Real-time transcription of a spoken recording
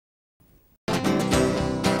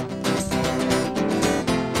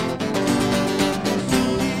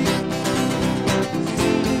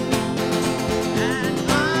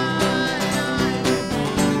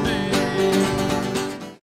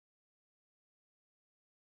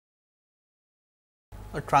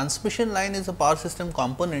A transmission line is a power system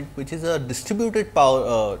component which is a distributed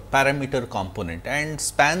power parameter component and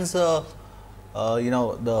spans the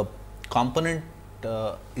component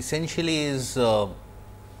essentially is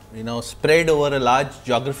spread over a large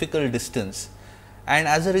geographical distance, and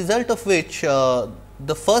as a result of which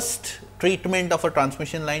the first treatment of a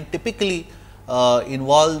transmission line typically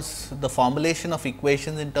involves the formulation of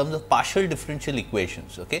equations in terms of partial differential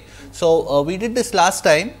equations. Okay. So, we did this last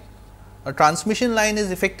time. A transmission line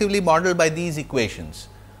is effectively modeled by these equations.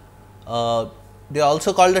 They are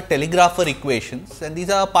also called the telegrapher equations, and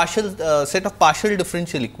these are a partial set of partial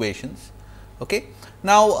differential equations. Okay.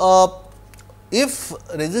 Now, if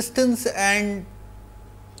resistance and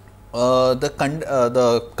the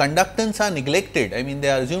conductance are neglected, I mean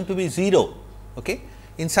they are assumed to be 0. Okay.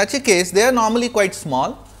 In such a case, they are normally quite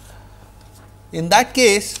small. In that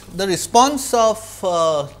case, the response of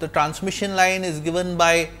the transmission line is given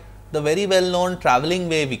by the very well known travelling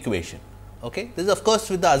wave equation. Okay. This is of course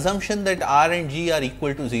with the assumption that r and g are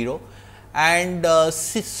equal to 0, and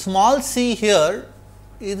small c here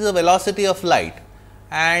is the velocity of light,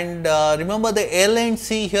 and remember the L and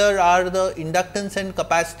C here are the inductance and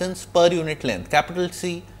capacitance per unit length. Capital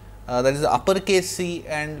C, that is the uppercase C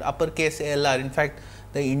and uppercase L are in fact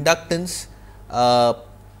the inductance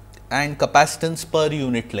and capacitance per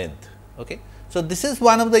unit length. Okay. So, this is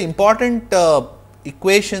one of the important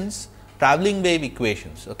equations, travelling wave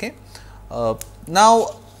equations. Okay.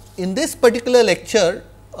 Now, in this particular lecture,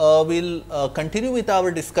 we will continue with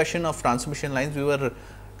our discussion of transmission lines. We were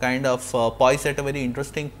kind of poised at a very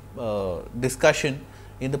interesting discussion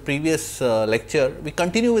in the previous lecture. We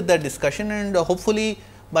continue with that discussion, and hopefully,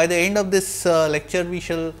 by the end of this lecture, we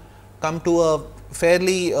shall come to a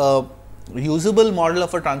fairly usable model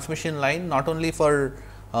of a transmission line, not only for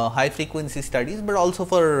high frequency studies, but also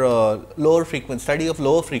for lower frequency study of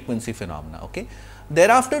lower frequency phenomena. Okay.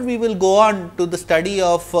 Thereafter, we will go on to the study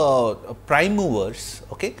of prime movers.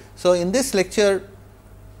 Okay. So, in this lecture,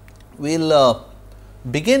 we will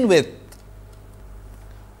begin with,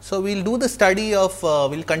 so we will do the study of,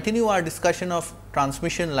 we will continue our discussion of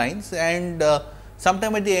transmission lines, and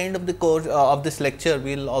sometime at the end of the course of this lecture,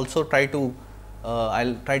 we will also try to I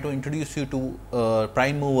will try to introduce you to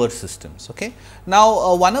prime mover systems. Okay.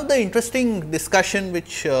 Now, one of the interesting discussion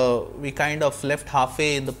which we kind of left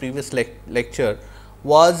halfway in the previous lecture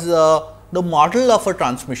was the model of a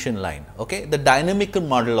transmission line, okay, the dynamical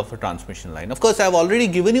model of a transmission line. Of course, I have already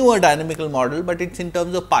given you a dynamical model, but it is in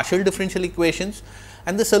terms of partial differential equations,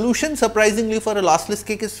 and the solution surprisingly for a lossless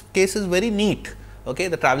case is very neat. Okay.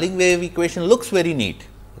 The travelling wave equation looks very neat.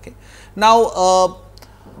 Okay. Now,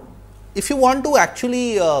 if you want to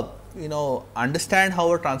actually understand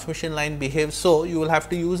how a transmission line behaves, so you will have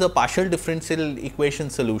to use a partial differential equation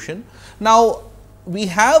solution. Now, we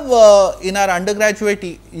have in our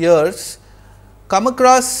undergraduate years come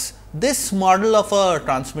across this model of a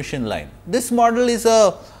transmission line. This model is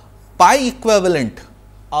a pi equivalent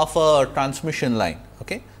of a transmission line.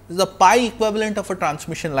 Okay. This is a pi equivalent of a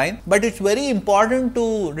transmission line, but it is very important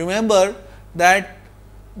to remember that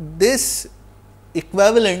this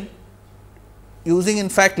equivalent using in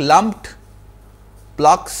fact lumped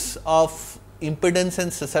blocks of impedance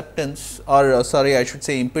and susceptance, or sorry, I should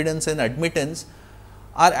say impedance and admittance,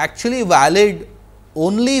 are actually valid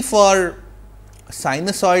only for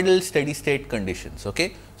sinusoidal steady state conditions.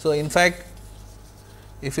 Okay. So, in fact,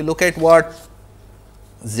 if you look at what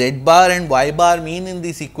z bar and y bar mean in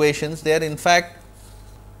these equations, they are in fact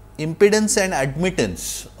impedance and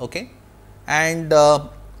admittance. Okay. And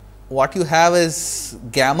what you have is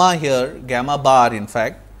gamma here, gamma bar in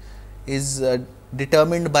fact is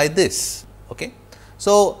determined by this. Okay.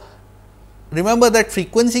 So, remember that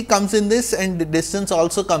frequency comes in this and the distance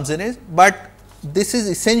also comes in it, but this is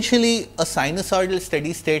essentially a sinusoidal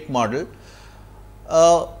steady state model.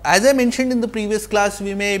 As I mentioned in the previous class,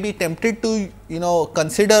 we may be tempted to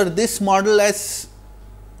consider this model as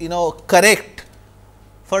correct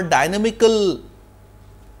for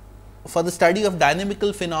for the study of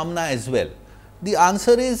dynamical phenomena as well. The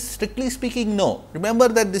answer is strictly speaking no. Remember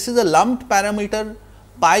that this is a lumped parameter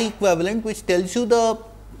pi equivalent which tells you the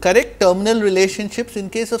correct terminal relationships in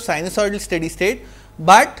case of sinusoidal steady state,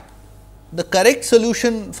 but the correct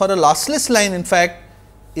solution for a lossless line in fact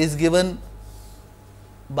is given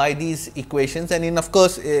by these equations, and in of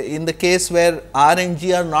course, in the case where r and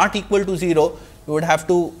g are not equal to 0, you would have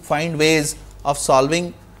to find ways of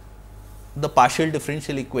solving the partial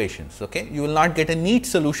differential equations. Okay. You will not get a neat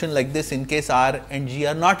solution like this in case r and g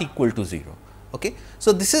are not equal to 0. Okay.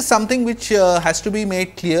 So, this is something which has to be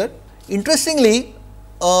made clear. Interestingly,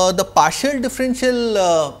 the partial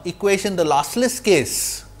differential equation, the lossless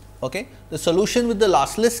case, Okay. The solution with the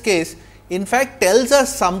lossless case in fact tells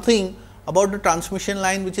us something about the transmission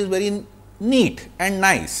line which is very neat and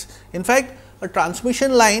nice. In fact, a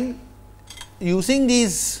transmission line using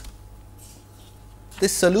this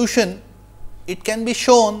solution, it can be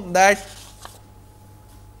shown that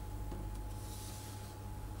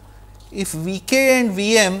if V k and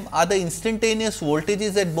V m are the instantaneous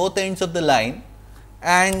voltages at both ends of the line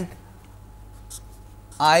and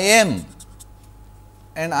I m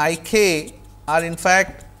and I k are in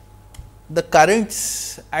fact the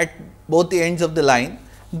currents at both the ends of the line,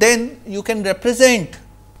 then you can represent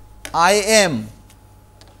I m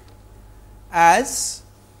as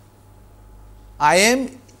I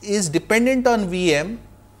m is dependent on V m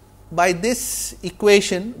by this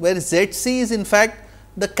equation, where Z c is in fact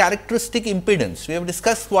the characteristic impedance. We have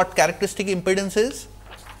discussed what characteristic impedance is.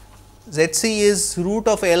 Z c is root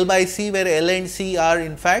of L by C, where L and C are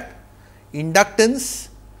in fact inductance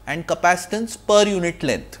and capacitance per unit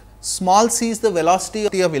length. Small c is the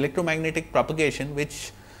velocity of electromagnetic propagation,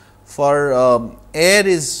 which for air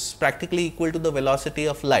is practically equal to the velocity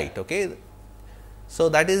of light. Okay. So,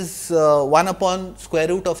 that is 1 upon square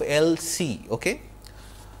root of L c. Okay.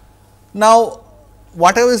 Now,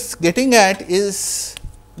 what I was getting at is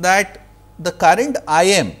that the current I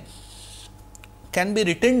m can be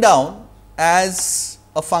written down as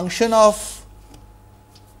a function of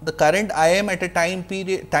the current I m at a time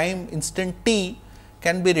instant t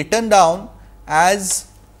can be written down as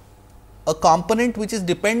a component which is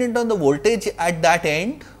dependent on the voltage at that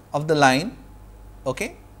end of the line,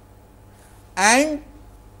 okay, and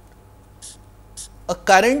a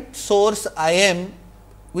current source I m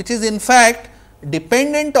which is in fact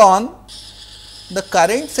dependent on the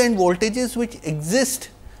currents and voltages which exist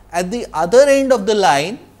at the other end of the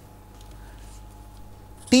line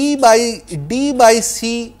t by d by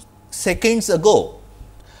c seconds ago.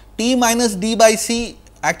 T minus d by c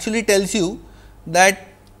actually tells you that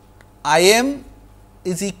I m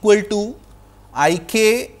is equal to I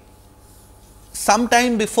k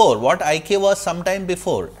sometime before, what I k was sometime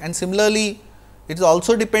before, and similarly it is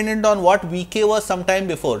also dependent on what V k was sometime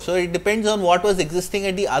before. So, it depends on what was existing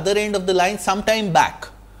at the other end of the line sometime back.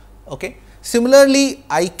 Okay. Similarly,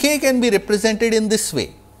 I k can be represented in this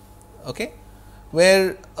way, okay,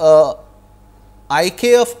 where I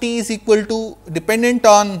k of t is equal to dependent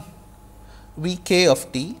on V k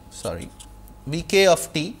of t, V k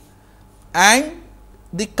of t and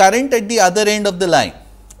the current at the other end of the line.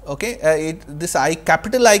 Okay. This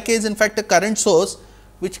capital I k is in fact a current source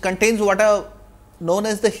which contains what are known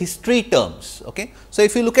as the history terms. Okay. So,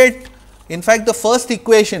 if you look at in fact the first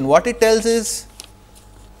equation, what it tells is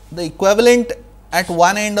the equivalent at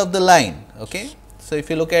one end of the line. Okay. So, if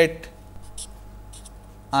you look at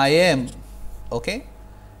I m, okay,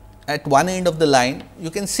 at one end of the line,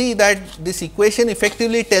 you can see that this equation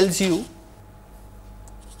effectively tells you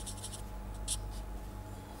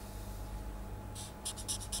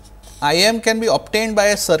I m can be obtained by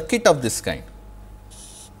a circuit of this kind.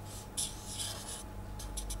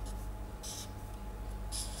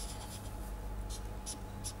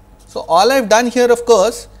 So, all I have done here of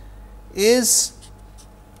course is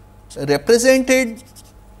represented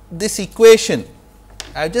this equation.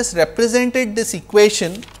 I have just represented this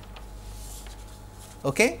equation.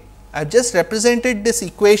 Okay. I have just represented this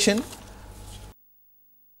equation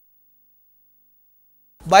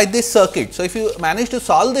by this circuit. So, if you manage to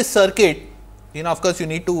solve this circuit, of course, you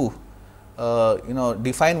need to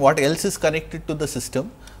define what else is connected to the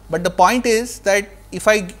system, but the point is that if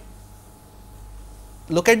I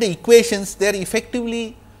look at the equations, they are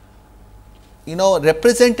effectively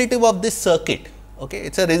representative of this circuit. Okay.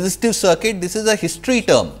 It is a resistive circuit, this is a history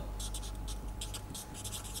term.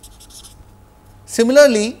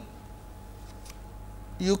 Similarly,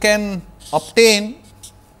 you can obtain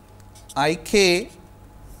I k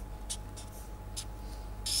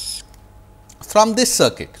from this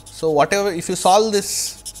circuit. So, whatever, if you solve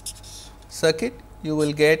this circuit, you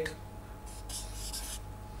will get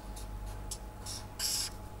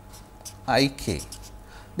I k.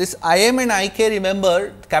 This I m and I k,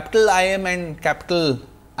 remember, capital I m and capital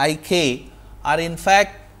I k are in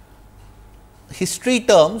fact history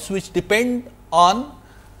terms which depend on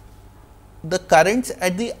the currents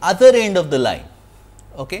at the other end of the line.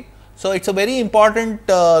 Okay. So, it is a very important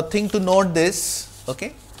thing to note this,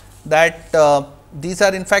 okay, that these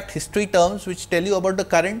are in fact history terms which tell you about the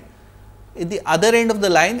current at the other end of the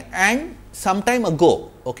line and sometime ago.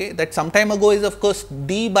 Okay. That sometime ago is of course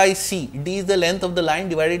d by c, d is the length of the line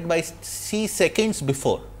divided by c seconds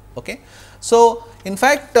before. Okay. So, in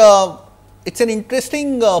fact, it is an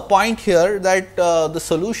interesting point here that the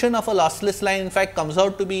solution of a lossless line in fact comes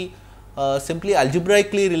out to be simply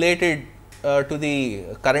algebraically related to the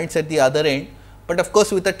currents at the other end, but of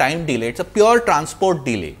course, with a time delay. It is a pure transport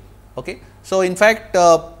delay. Okay. So, in fact,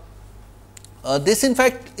 this in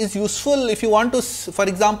fact is useful if you want to, for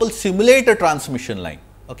example, simulate a transmission line.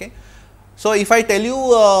 Okay. So, if I tell you,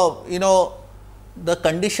 the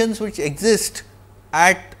conditions which exist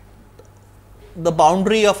at the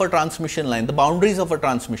boundary of a transmission line, the boundaries of a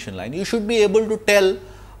transmission line, you should be able to tell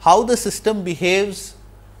how the system behaves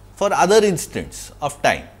for other instants of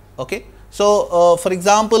time. Okay. So, for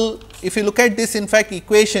example, if you look at this in fact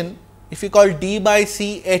equation, if you call d by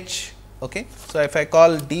c h, okay. So, if I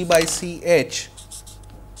call d by c h,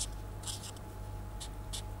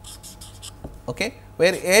 okay,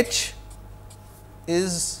 where h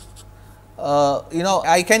is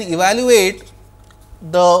I can evaluate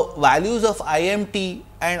the values of IMT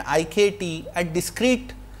and IKT at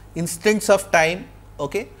discrete instants of time,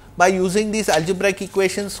 okay, by using these algebraic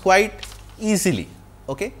equations quite easily.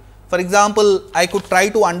 Okay. For example, I could try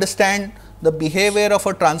to understand the behavior of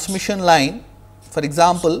a transmission line, for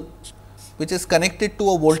example, which is connected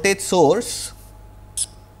to a voltage source.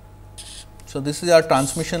 So, this is our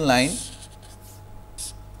transmission line.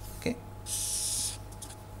 Okay.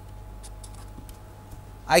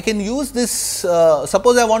 I can use this,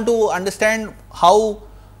 suppose I want to understand how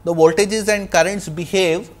the voltages and currents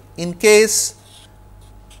behave in case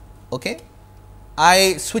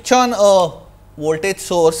I switch on a voltage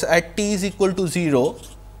source at t is equal to 0,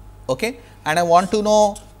 and I want to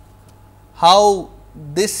know how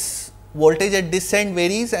this voltage at this end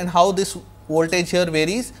varies and how this voltage here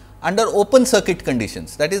varies under open circuit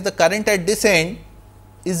conditions. That is, the current at this end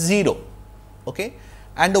is 0,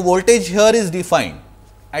 and the voltage here is defined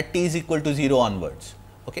at t is equal to 0 onwards.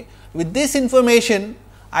 With this information,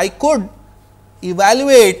 I could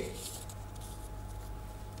evaluate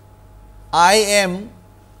Im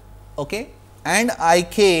and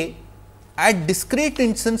Ik at discrete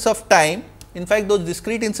instants of time. In fact, those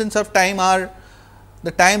discrete instants of time are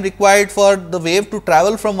the time required for the wave to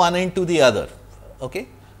travel from one end to the other.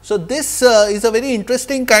 So, this is a very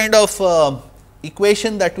interesting kind of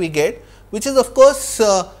equation that we get, which is of course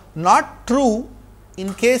not true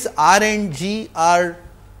in case R and G are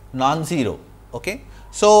non-zero.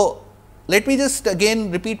 So, let me just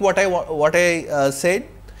again repeat what I said.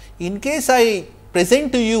 In case I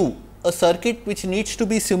present to you a circuit which needs to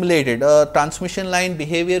be simulated, a transmission line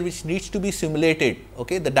behavior which needs to be simulated,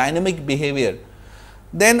 the dynamic behavior,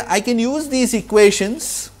 then I can use these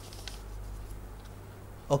equations.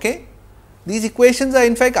 These equations are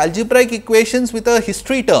in fact algebraic equations with a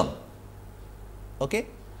history term.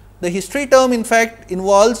 The history term in fact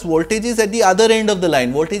involves voltages at the other end of the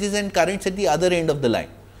line, voltages and currents at the other end of the line.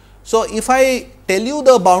 So, if I tell you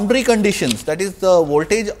the boundary conditions, that is the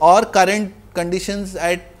voltage or current conditions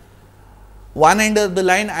at one end of the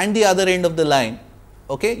line and the other end of the line,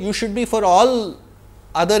 you should be for all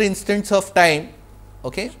other instants of time,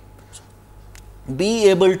 be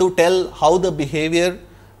able to tell how the behavior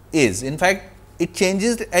is. In fact, it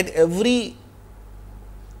changes at every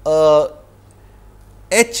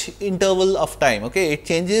h interval of time. It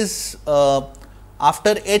changes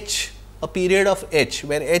after h, a period of h,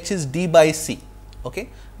 where h is d by c.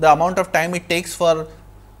 The amount of time it takes for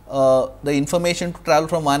the information to travel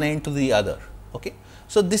from one end to the other.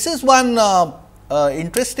 So, this is one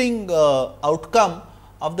interesting outcome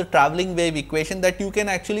of the travelling wave equation, that you can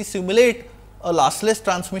actually simulate a lossless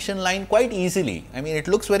transmission line quite easily. I mean, it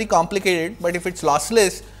looks very complicated, but if it is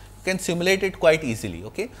lossless, you can simulate it quite easily.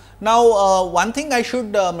 Now, one thing I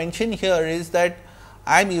should mention here is that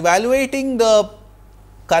I am evaluating the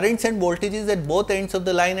currents and voltages at both ends of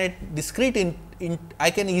the line at discrete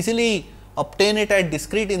I can easily obtain it at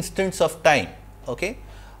discrete instants of time,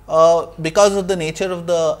 because of the nature of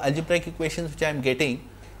the algebraic equations which I am getting.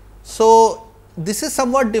 So, this is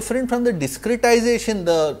somewhat different from the discretization,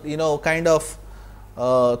 the kind of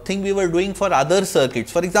thing we were doing for other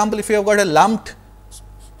circuits. For example, if you have got a lumped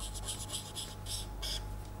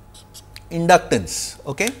inductance,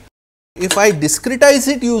 if I discretize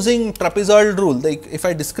it using trapezoidal rule, if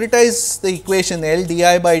I discretize the equation L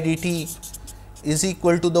di by dt is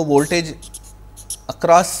equal to the voltage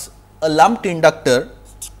across a lumped inductor,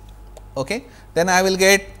 then I will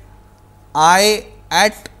get I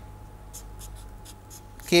at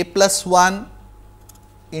k plus 1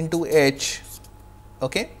 into h.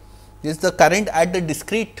 This is the current at the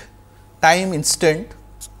discrete time instant.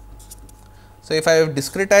 So, if I have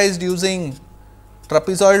discretized using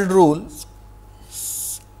trapezoidal rule,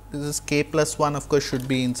 this is k plus 1, of course, should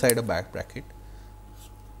be inside a back bracket.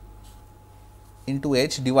 into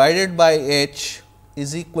h divided by h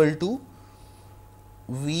is equal to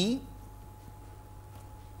V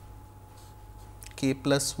k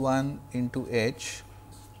plus 1 into h,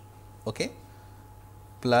 okay,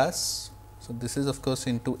 plus, so this is of course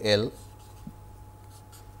into L,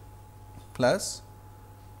 plus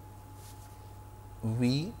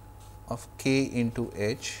V of k into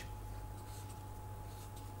h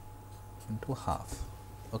into half.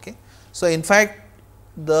 Okay. So, in fact,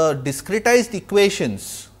 the discretized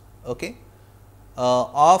equations, okay,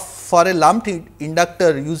 of for a lumped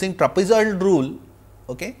inductor using trapezoidal rule,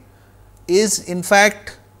 okay, is in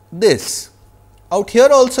fact this. Out here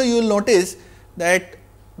also you will notice that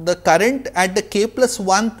the current at the k plus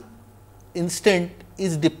 1 instant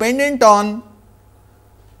is dependent on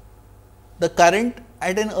the current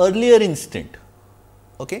at an earlier instant.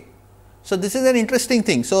 Okay. So, this is an interesting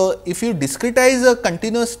thing. So, if you discretize a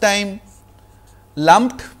continuous time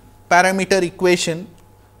lumped parameter equation,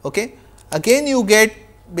 okay, again you get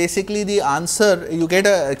basically the answer, you get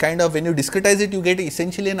a kind of, when you discretize it, you get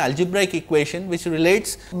essentially an algebraic equation which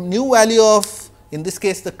relates new value of, in this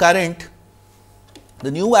case the current,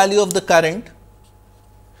 the new value of the current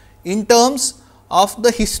in terms of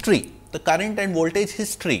the history, the current and voltage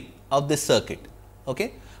history of this circuit.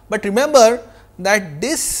 Okay. But remember that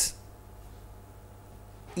this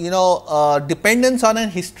dependence on a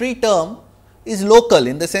history term is local,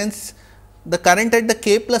 in the sense the current at the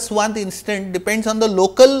k plus 1th instant depends on the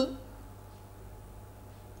local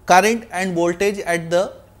current and voltage at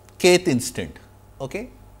the kth instant. Okay.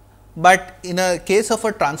 But in a case of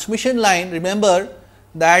a transmission line, remember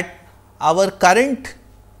that our current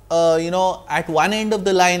at one end of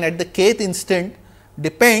the line at the kth instant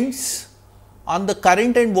depends on the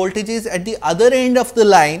current and voltages at the other end of the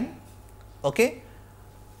line, okay,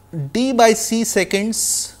 d by c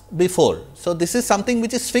seconds before. So, this is something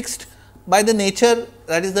which is fixed by the nature,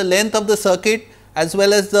 that is the length of the circuit as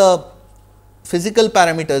well as the physical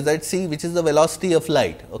parameters, that c, which is the velocity of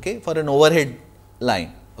light, okay, for an overhead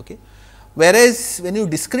line. Okay. Whereas, when you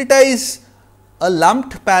discretize a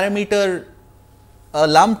lumped parameter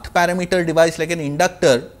device like an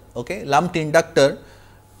inductor, okay, lumped inductor,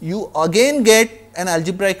 you again get an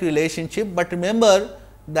algebraic relationship, but remember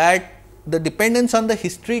that the dependence on the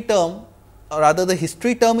history term, or rather the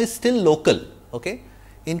history term is still local. Okay.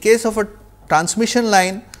 In case of a transmission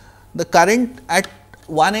line, the current at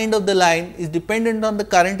one end of the line is dependent on the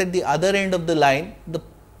current at the other end of the line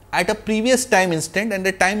at a previous time instant, and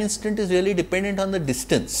the time instant is really dependent on the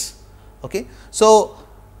distance. Okay. So,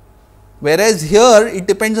 whereas here it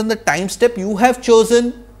depends on the time step you have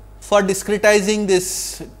chosen for discretizing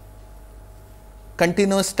this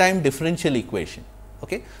continuous time differential equation.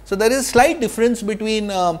 Okay. So, there is a slight difference between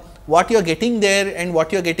what you are getting there and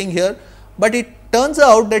what you are getting here, but it turns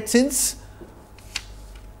out that since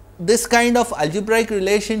this kind of algebraic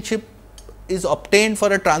relationship is obtained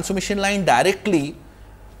for a transmission line directly,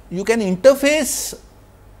 you can interface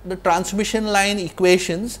the transmission line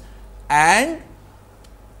equations and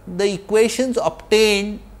the equations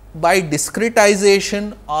obtained by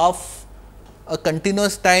discretization of a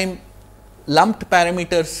continuous time lumped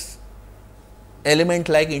parameters element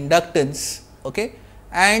like inductance, okay,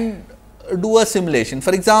 and do a simulation.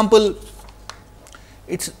 For example,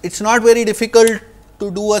 it's not very difficult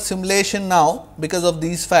to do a simulation now because of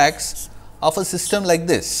these facts of a system like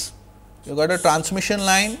this. You got a transmission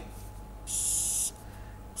line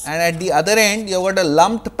and at the other end you have got a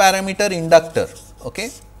lumped parameter inductor. Okay.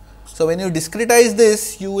 So, when you discretize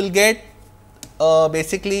this, you will get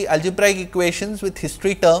basically algebraic equations with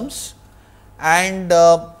history terms, and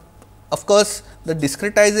of course, the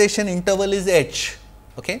discretization interval is h.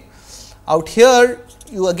 Okay. Out here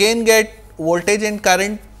you again get voltage and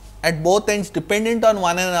current at both ends dependent on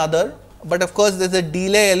one another, but of course, there is a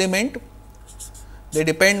delay element, they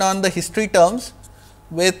depend on the history terms,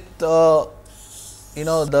 with the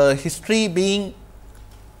history being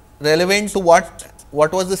relevant to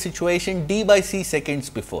what was the situation d by c seconds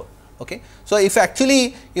before. Okay. So, if I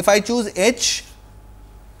choose h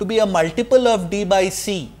to be a multiple of d by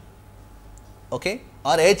c, okay,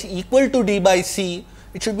 or h equal to d by c,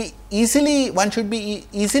 it should be one should be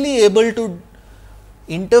easily able to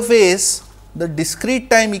interface the discrete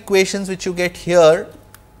time equations which you get here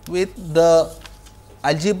with the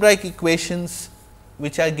algebraic equations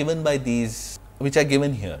which are given by these, which are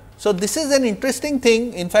given here. So, this is an interesting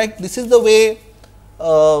thing. In fact, this is the way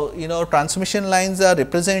transmission lines are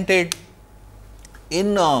represented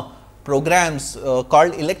in programs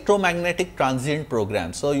called electromagnetic transient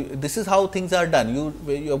programs. So, this is how things are done.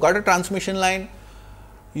 You have got a transmission line,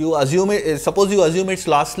 you assume it, suppose you assume it is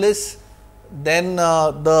lossless, then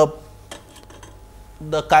the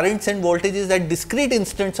the currents and voltages at discrete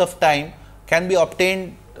instants of time can be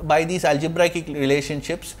obtained by these algebraic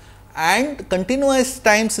relationships, and continuous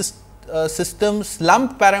time systems,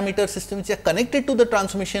 lumped parameter systems which are connected to the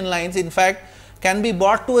transmission lines, in fact can be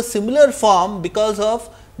brought to a similar form because of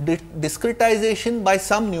discretization by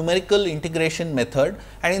some numerical integration method.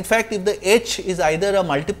 And in fact, if the H is either a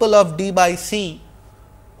multiple of d by c,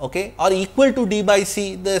 okay, or equal to d by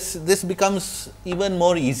c, this becomes even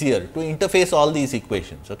more easier to interface all these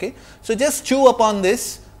equations. Okay. So, just chew upon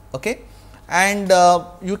this, okay, and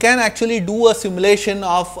you can actually do a simulation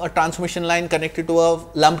of a transmission line connected to a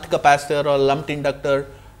lumped capacitor or lumped inductor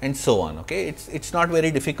and so on. Okay. It's not very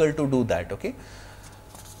difficult to do that. Okay.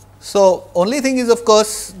 So, only thing is of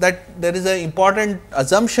course, that there is an important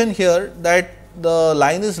assumption here that the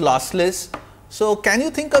line is lossless. So, can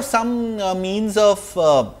you think of some means of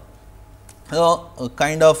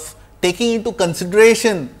kind of taking into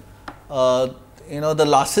consideration the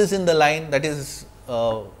losses in the line, that is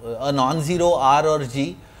a non-zero R or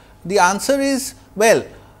G? The answer is, well,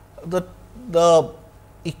 the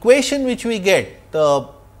equation which we get, the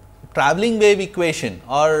travelling wave equation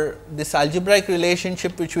or this algebraic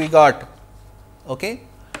relationship which we got, okay,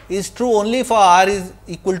 is true only for R is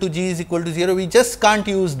equal to G is equal to 0. We just can't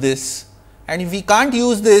use this, and if we can't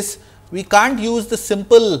use this, we can't use the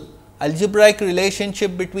simple algebraic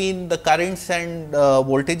relationship between the currents and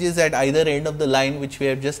voltages at either end of the line, which we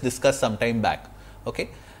have just discussed some time back.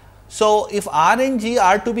 Okay. So, if R and G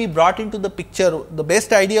are to be brought into the picture, the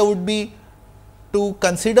best idea would be to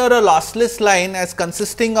consider a lossless line as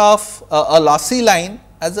consisting of a lossy line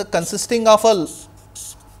as a consisting of a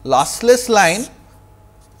lossless line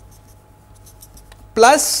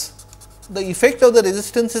plus the effect of the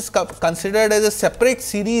resistance is considered as a separate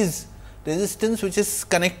series resistance which is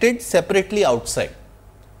connected separately outside.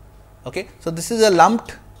 Okay. So, this is a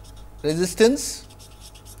lumped resistance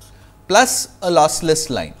plus a lossless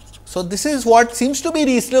line. So, this is what seems to be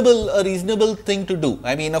a reasonable thing to do.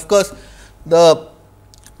 I mean, of course, the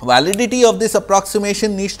validity of this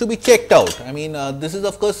approximation needs to be checked out. I mean, this is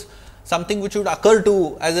of course something which would occur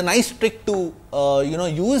to as a nice trick to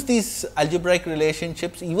use these algebraic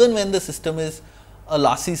relationships even when the system is a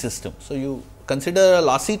lossy system. So, you consider a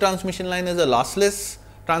lossy transmission line as a lossless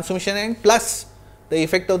transmission line plus the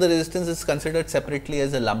effect of the resistance is considered separately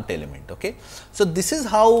as a lumped element. Okay. So, this is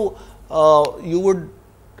how you would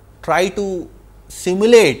try to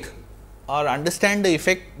simulate or understand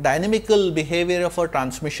the dynamical behavior of a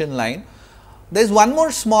transmission line. There is one more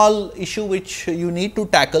small issue which you need to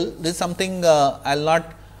tackle. This is something I will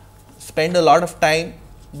not spend a lot of time,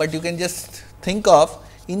 but you can just think of.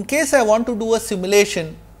 In case I want to do a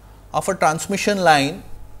simulation of a transmission line,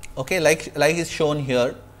 okay, like is shown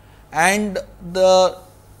here, and the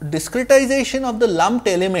discretization of the lumped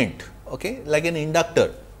element, okay, like an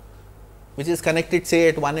inductor which is connected say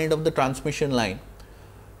at one end of the transmission line,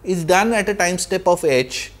 is done at a time step of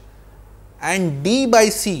h, and d by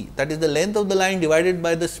c, that is the length of the line divided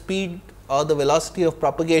by the speed or the velocity of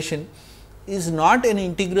propagation, is not an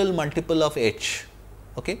integral multiple of h.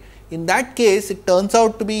 Okay. In that case, it turns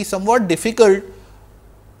out to be somewhat difficult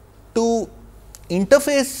to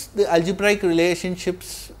interface the algebraic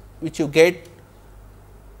relationships which you get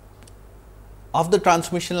of the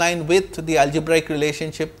transmission line with the algebraic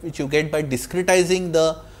relationship which you get by discretizing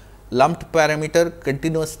the lumped parameter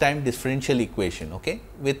continuous time differential equation, okay,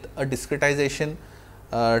 with a discretization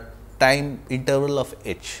time interval of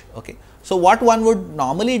h. Okay. So, what one would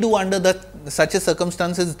normally do under such a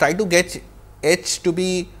circumstance is try to get h to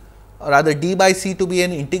be, or rather d by c to be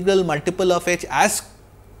an integral multiple of h as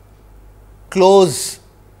close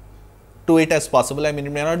to it as possible. I mean,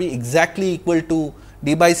 it may not be exactly equal to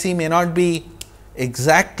d by c, may not be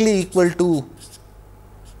exactly equal to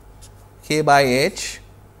k by h,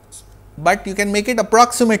 but you can make it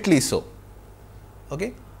approximately so.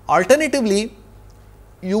 Okay. Alternatively,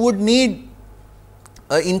 you would need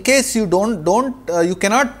in case you you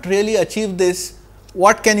cannot really achieve this,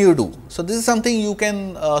 what can you do? So, this is something you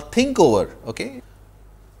can think over. Okay.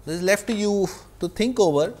 This is left to you to think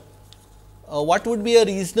over what would be a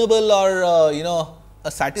reasonable or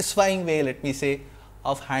a satisfying way, let me say,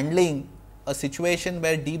 of handling a situation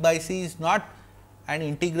where d by c is not an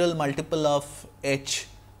integral multiple of h,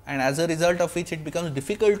 and as a result of which it becomes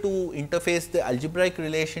difficult to interface the algebraic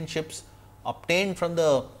relationships obtained from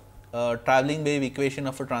the travelling wave equation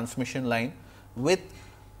of a transmission line with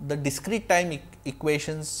the discrete time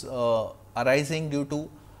equations arising due to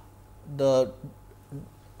the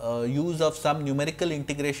use of some numerical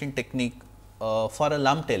integration technique for a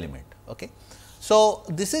lumped element. Okay. So,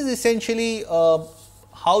 this is essentially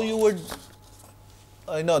how you would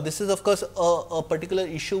this is of course a particular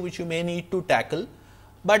issue which you may need to tackle,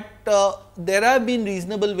 but there have been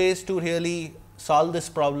reasonable ways to really solve this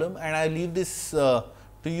problem, and I leave this to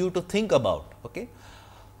you to think about. Okay.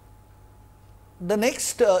 The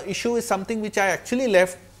next issue is something which I actually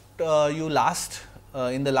left you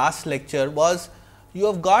in the last lecture, was you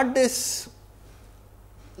have got this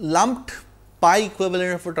lumped pi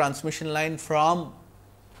equivalent of a transmission line from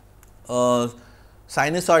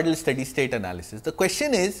sinusoidal steady state analysis. The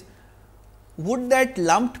question is, would that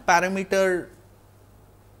lumped parameter,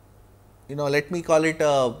 let me call it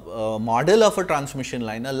a model of a transmission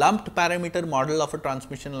line, a lumped parameter model of a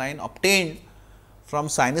transmission line obtained from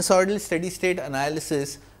sinusoidal steady state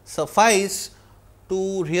analysis, suffice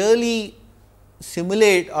to really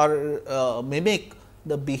simulate or mimic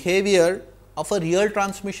the behavior of a real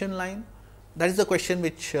transmission line? That is the question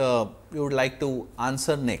which we would like to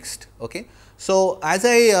answer next. Okay. So, as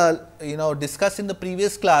I discussed in the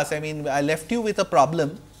previous class, I left you with a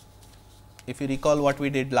problem. If you recall what we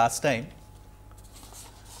did last time,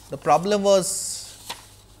 the problem was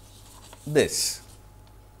this.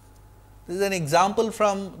 This is an example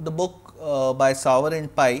from the book by Sauer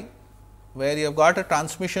and Pai, where you have got a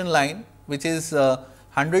transmission line which is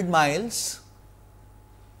 100 miles.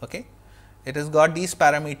 Okay. It has got these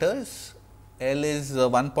parameters. L is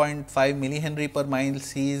 1.5 millihenry per mile,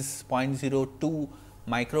 C is 0.02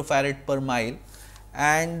 microfarad per mile,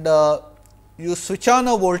 and you switch on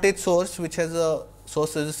a voltage source which has a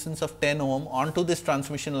source resistance of 10 ohm onto this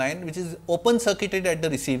transmission line, which is open circuited at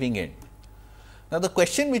the receiving end. Now, the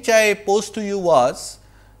question which I posed to you was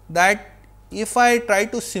that if I try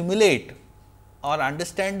to simulate or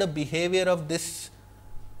understand the behavior of this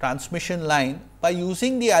transmission line by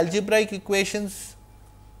using the algebraic equations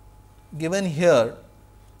given here,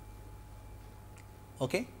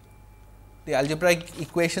 okay, the algebraic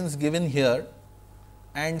equations given here,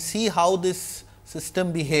 and see how this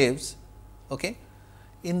system behaves. Okay.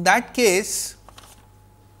 In that case,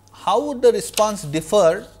 how would the response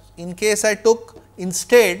differ in case I took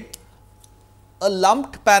instead a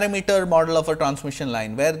lumped parameter model of a transmission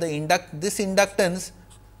line, where this inductance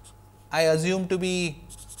I assume to be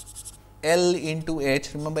L into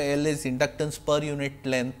H. Remember, L is inductance per unit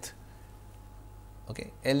length,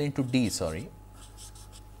 okay, L into D, sorry,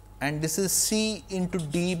 and this is C into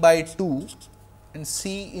D by 2 and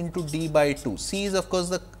C into D by 2. C is of course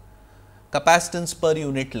the capacitance per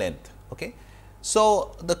unit length. Okay.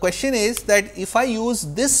 So, the question is that if I use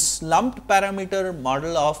this lumped parameter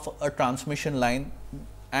model of a transmission line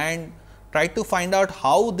and try to find out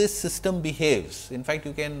how this system behaves, in fact,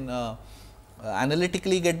 you can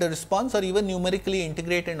analytically get the response or even numerically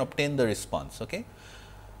integrate and obtain the response. Okay.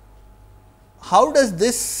 How does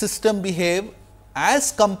this system behave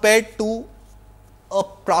as compared to a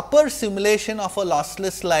proper simulation of a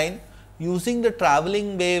lossless line using the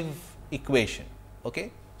travelling wave equation?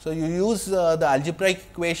 Okay. So, you use the algebraic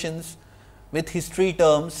equations with history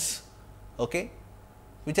terms, okay,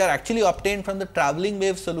 which are actually obtained from the travelling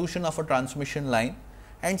wave solution of a transmission line,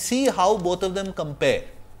 and see how both of them compare.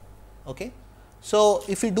 Okay. So,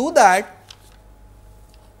 if you do that,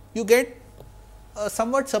 you get a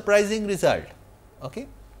somewhat surprising result. Okay.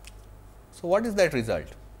 So, what is that result?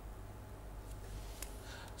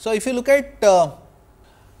 So, if you look at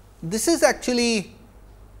this is actually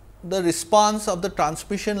the response of the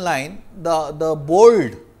transmission line, the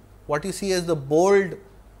bold, what you see as the bold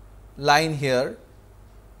line here,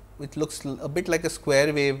 which looks a bit like a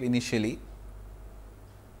square wave initially,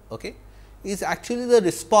 okay, is actually the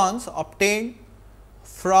response obtained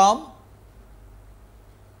from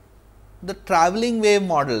the travelling wave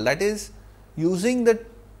model, that is using the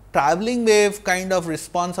travelling wave kind of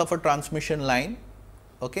response of a transmission line,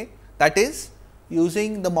 okay, that is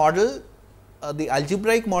using the model, the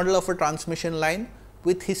algebraic model of a transmission line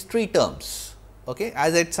with history terms, okay,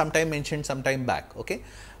 as I sometime mentioned sometime back. Okay.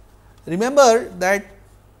 Remember that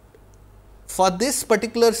for this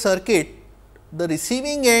particular circuit, the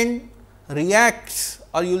receiving end reacts,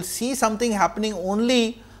 or you will see something happening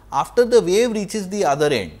only after the wave reaches the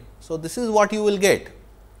other end. So, this is what you will get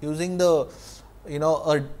using the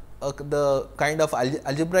the kind of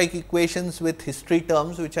algebraic equations with history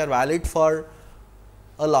terms which are valid for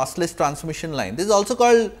a lossless transmission line. This is also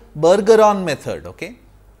called Bergeron method. Okay.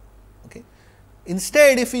 Okay.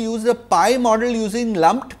 Instead, if you use the pi model using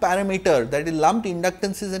lumped parameter, that is lumped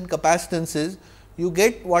inductances and capacitances, you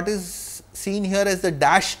get what is seen here as the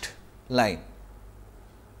dashed line.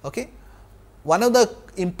 Okay. One of the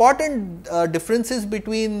important differences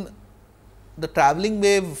between the travelling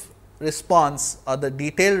wave response or the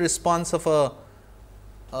detailed response of a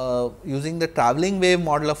using the travelling wave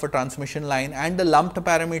model of a transmission line and the lumped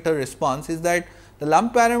parameter response is that the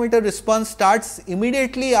lumped parameter response starts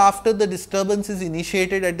immediately after the disturbance is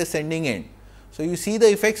initiated at the sending end. So, you see the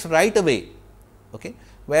effects right away, okay.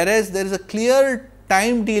 Whereas, there is a clear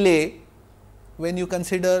time delay when you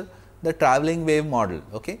consider the travelling wave model.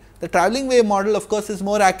 Okay. The travelling wave model of course, is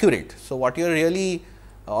more accurate. So, what you are really,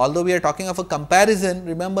 although we are talking of a comparison,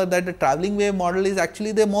 remember that the travelling wave model is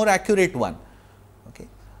actually the more accurate one. Okay.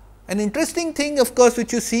 An interesting thing of course,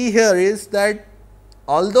 which you see here is that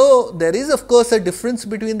although there is of course, a difference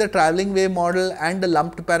between the travelling wave model and the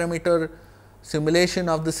lumped parameter simulation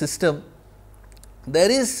of the system, there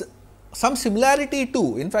is some similarity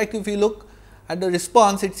too. In fact, if you look at the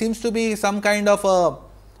response, it seems to be some kind of a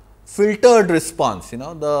filtered response.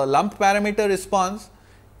 The lumped parameter response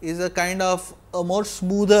is a kind of a more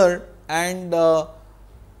smoother and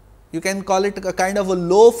you can call it a kind of a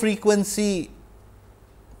low frequency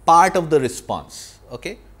part of the response.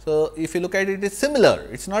 Okay. So, if you look at it, it is similar,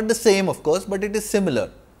 it is not the same of course, but it is similar.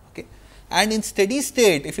 Okay. And in steady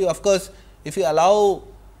state, if you of course, if you allow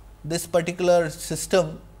this particular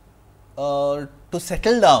system to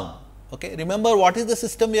settle down, okay. Remember what is the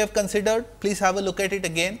system we have considered, please have a look at it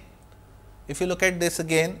again. If you look at this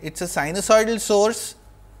again, it is a sinusoidal source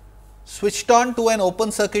switched on to an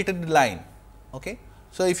open circuited line. Okay.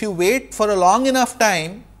 So, if you wait for a long enough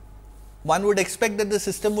time, one would expect that the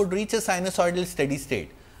system would reach a sinusoidal steady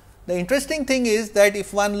state. The interesting thing is that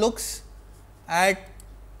if one looks at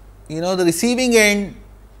the receiving end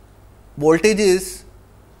voltages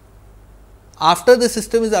after the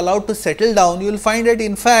system is allowed to settle down, you will find that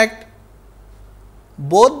in fact,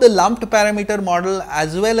 both the lumped parameter model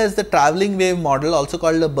as well as the travelling wave model, also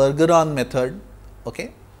called the Bergeron method,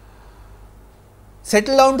 okay,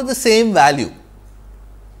 settle down to the same value.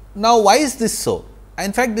 Now, why is this so?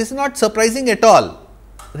 In fact, this is not surprising at all.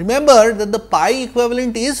 Remember that the pi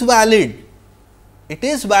equivalent is valid, it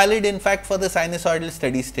is valid in fact for the sinusoidal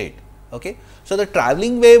steady state. Okay. So, the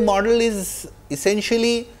travelling wave model is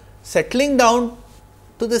essentially settling down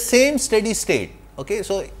to the same steady state. Okay.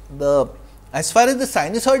 So, as far as the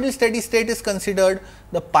sinusoidal steady state is considered,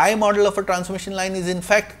 the pi model of a transmission line is in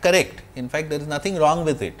fact correct, in fact there is nothing wrong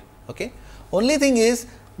with it. Okay. Only thing is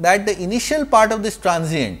that the initial part of this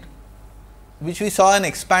transient, which we saw an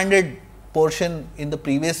expanded portion in the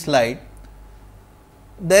previous slide,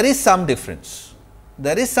 there is some difference.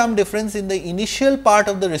 There is some difference in the initial part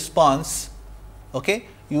of the response, okay,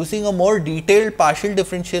 using a more detailed partial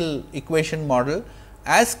differential equation model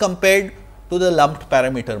as compared to the lumped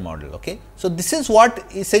parameter model. Okay. So, this is what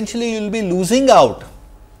essentially you will be losing out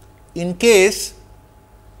in case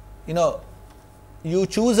you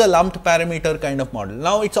choose a lumped parameter kind of model.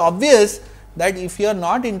 Now, it is obvious that if you are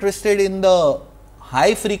not interested in the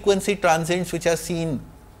high frequency transients which are seen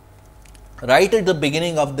right at the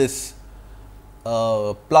beginning of this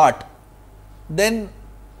plot, then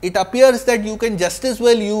it appears that you can just as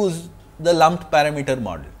well use the lumped parameter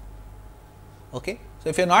model. Okay. So,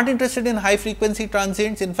 if you are not interested in high frequency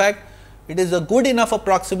transients, in fact, it is a good enough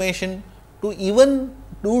approximation to even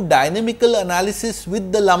do dynamical analysis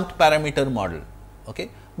with the lumped parameter model. Okay.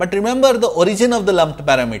 But remember the origin of the lumped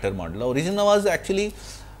parameter model, the origin was actually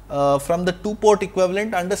from the 2-port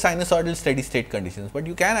equivalent under sinusoidal steady state conditions, but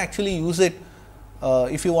you can actually use it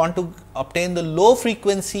if you want to obtain the low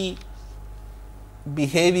frequency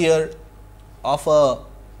behavior of a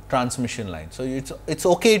transmission line. So, it is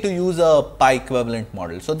okay to use a pi equivalent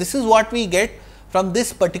model. So, this is what we get from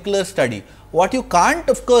this particular study. What you can't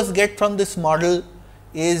of course get from this model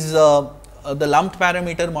is the lumped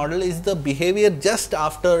parameter model is the behavior just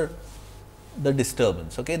after the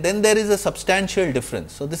disturbance. Okay. Then there is a substantial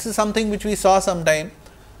difference. So, this is something which we saw some time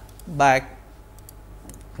back,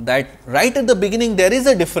 that right at the beginning there is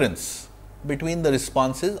a difference between the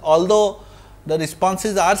responses, although the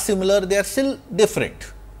responses are similar, they are still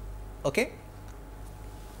different. Okay.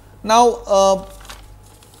 Now,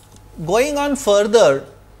 going on further,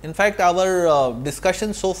 in fact, our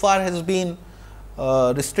discussion so far has been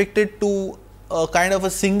restricted to a kind of a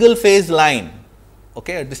single phase line,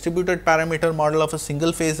 okay, a distributed parameter model of a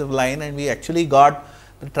single phase of line, and we actually got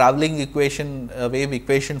the travelling equation, wave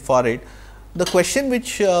equation for it. The question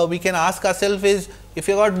which we can ask ourselves is, if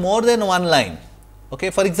you got more than one line, okay,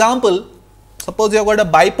 for example, suppose you have got a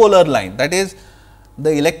bipolar line, that is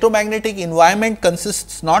the electromagnetic environment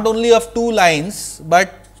consists not only of two lines,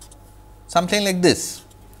 but something like this.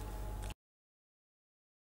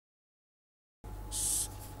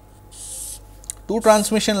 Two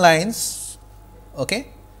transmission lines, okay,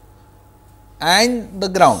 and the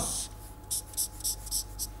ground.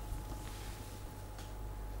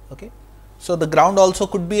 Okay. So, the ground also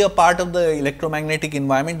could be a part of the electromagnetic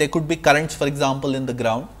environment. There could be currents, for example, in the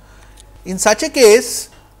ground. In such a case,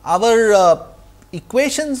 our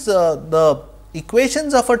equations, the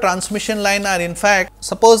equations of a transmission line are in fact,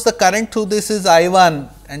 suppose the current through this is I1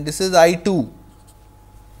 and this is I2,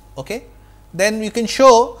 okay. Then we can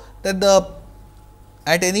show that the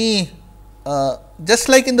at any just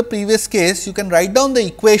like in the previous case, you can write down the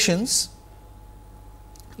equations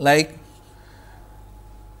like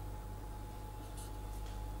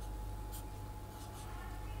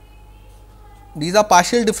these are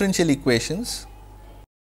partial differential equations.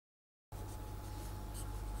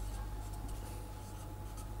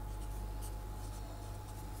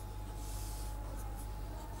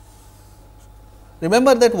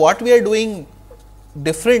 Remember that what we are doing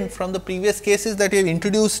different from the previous case is that we have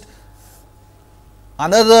introduced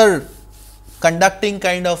another conducting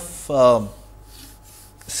kind of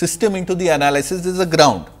system into the analysis. This is a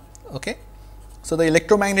ground. Okay. So, the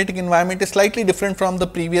electromagnetic environment is slightly different from the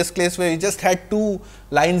previous case where we just had two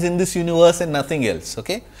lines in this universe and nothing else.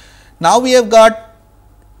 Okay. Now, we have got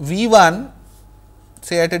V1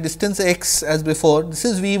 say at a distance x as before, this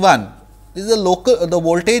is V1, this is the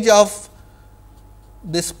voltage of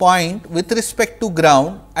this point with respect to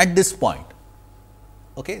ground at this point.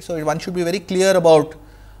 Okay. So, one should be very clear about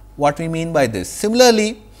what we mean by this.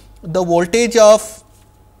 Similarly, the voltage of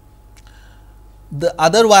the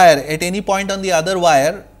other wire at any point on the other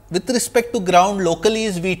wire with respect to ground locally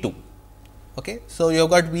is V2. Okay. So, you have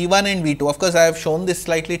got V1 and V2. Of course, I have shown this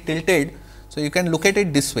slightly tilted. So, you can look at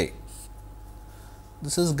it this way.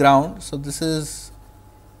 This is ground. So, this is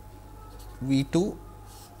V2,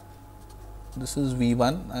 this is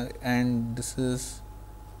V1 and this is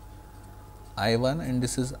I1 and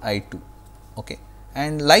this is I2. Okay.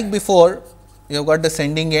 And like before, you have got the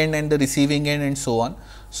sending end and the receiving end and so on.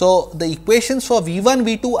 So, the equations for V1,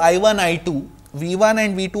 V2, I1, I2, V1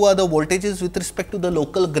 and V2 are the voltages with respect to the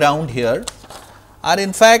local ground here, are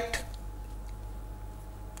in fact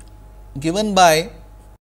given by,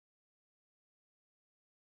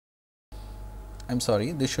 I am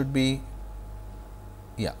sorry, this should be,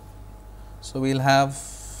 yeah. So, we will have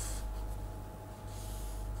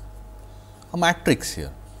a matrix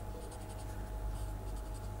here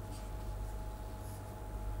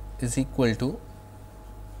is equal to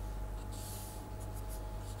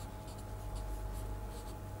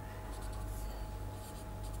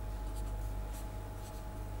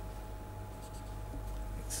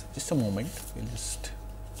just a moment, we will just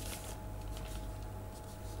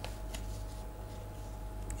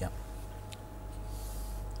yeah.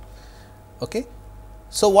 Okay.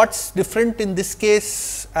 So, what is different in this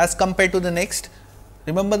case as compared to the next?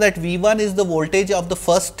 Remember that V1 is the voltage of the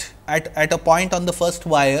first at a point on the first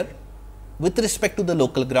wire with respect to the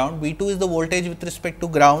local ground, V2 is the voltage with respect to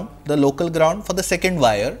ground, the local ground for the second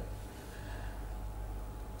wire.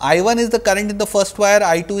 I1 is the current in the first wire,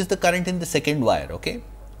 I2 is the current in the second wire. Okay.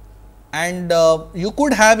 And you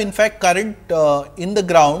could have in fact current in the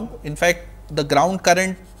ground, in fact the ground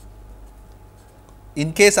current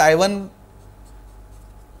in case I1,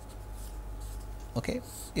 okay,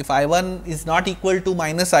 if I1 is not equal to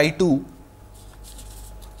minus I2,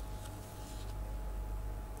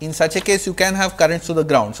 in such a case you can have currents to the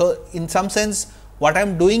ground. So, in some sense what I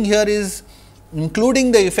am doing here is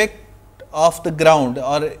including the effect of the ground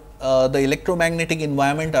or the electromagnetic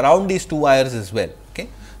environment around these two wires as well. Okay.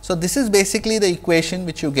 So, this is basically the equation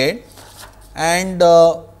which you get, and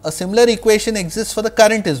a similar equation exists for the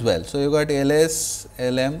current as well. So, you got Ls,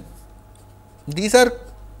 Lm, these are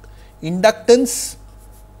inductance,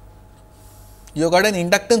 you got an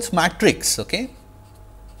inductance matrix. Okay.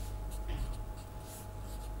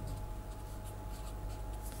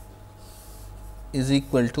 Is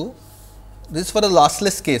equal to, this is for a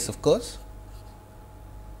lossless case of course.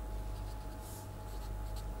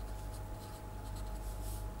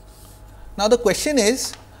 Now, the question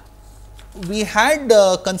is, we had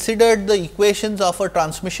considered the equations of a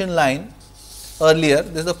transmission line earlier,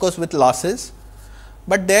 this is of course with losses,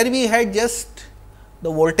 but there we had just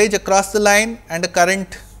the voltage across the line and the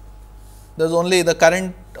current, there is only the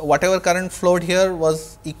current, whatever current flowed here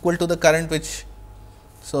was equal to the current which,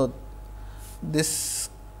 so this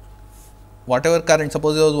whatever current,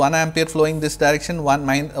 suppose there was 1 ampere flowing this direction, 1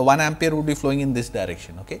 ampere would be flowing in this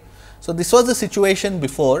direction. Okay. So, this was the situation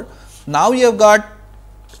before. Now, you have got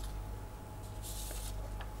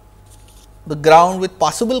the ground with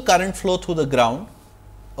possible current flow through the ground,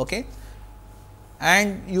 okay,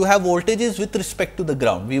 and you have voltages with respect to the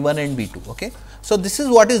ground V1 and V2. Okay. So, this is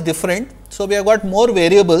what is different. So, we have got more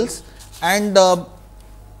variables and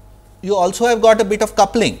you also have got a bit of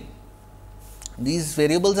coupling. these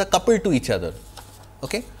variables are coupled to each other.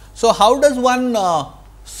 Okay. So, how does one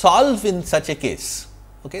solve in such a case?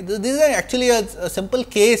 Okay. This is actually a simple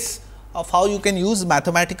case of how you can use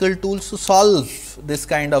mathematical tools to solve this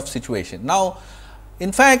kind of situation. Now,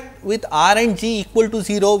 in fact, with r and g equal to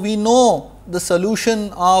 0, we know the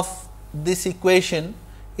solution of this equation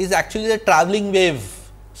is actually the travelling wave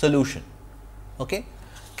solution. Okay.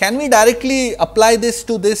 Can we directly apply this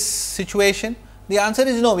to this situation? The answer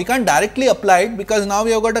is no, we can't directly apply it, because now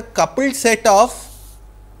we have got a coupled set of,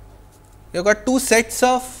 we have got two sets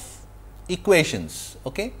of equations,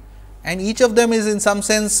 okay, and each of them is in some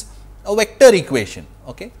sense a vector equation.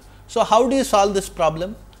 Okay. So, how do you solve this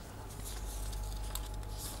problem?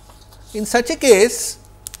 In such a case,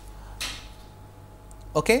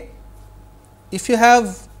 okay, if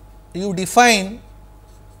you define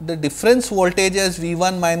the difference voltage as V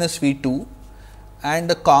 1 minus V 2 and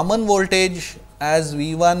the common voltage as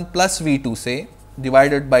V 1 plus V 2, say,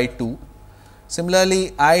 divided by 2.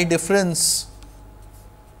 Similarly, I difference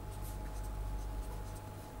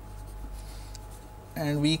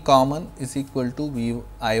and V common is equal to V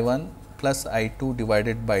I 1 plus I 2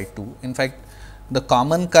 divided by 2. In fact, the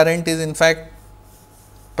common current is in fact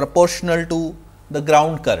proportional to the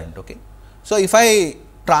ground current. Okay. So, if I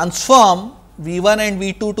transform V 1 and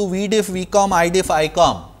V 2 to V diff, V com, I diff, I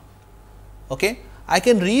com, okay, I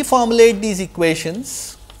can reformulate these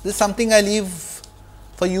equations. This is something I leave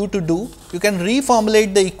for you to do. You can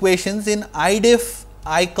reformulate the equations in I diff,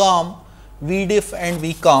 I com, V diff and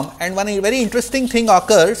V com, and one very interesting thing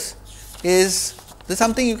occurs is this is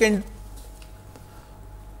something you can,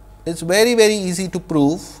 it is very easy to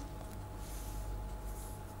prove.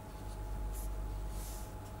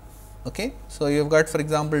 Okay. So, you have got for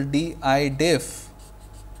example, d I diff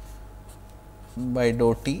by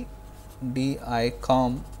dou t, d I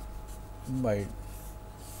com by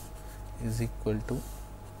is equal to,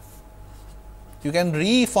 you can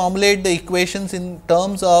reformulate the equations in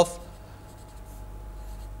terms of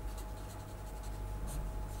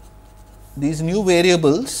these new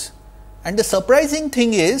variables, and the surprising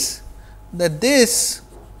thing is that this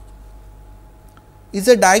is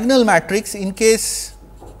a diagonal matrix in case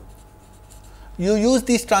you use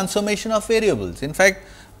this transformation of variables. In fact,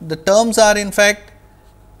 the terms are in fact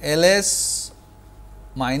L s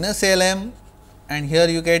minus L m, and here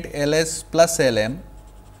you get L s plus L m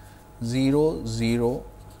 0 0.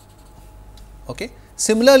 Okay.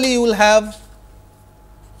 Similarly, you will have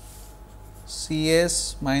C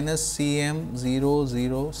s minus C m 0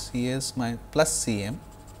 0 C s plus C m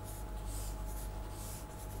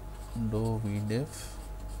dou V diff .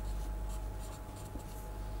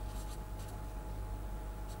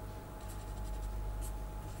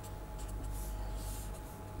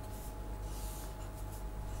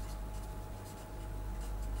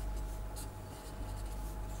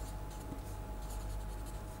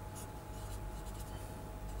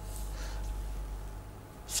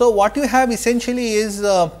 So, what you have essentially is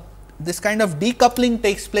this kind of decoupling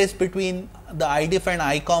takes place between the I diff and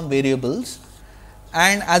I com variables,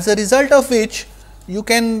 and as a result of which you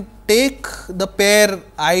can take the pair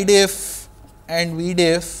I diff and V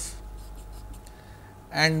diff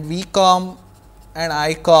and V com and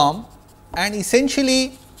I com, and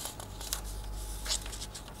essentially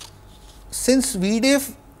since V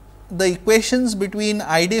diff, the equations between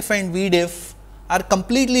I diff and V diff are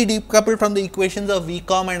completely decoupled from the equations of V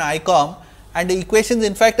com and I com, and the equations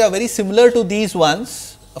in fact are very similar to these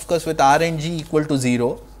ones, of course, with r and g equal to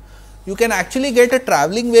 0. You can actually get a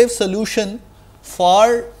travelling wave solution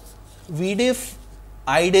for V diff,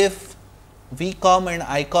 I diff, V com and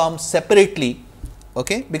I com separately,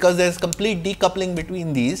 okay, because there is complete decoupling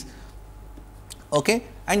between these, okay,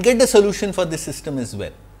 and get the solution for this system as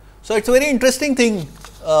well. So, it is a very interesting thing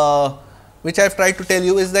which I have tried to tell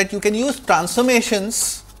you, is that you can use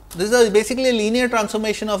transformations. This is basically a linear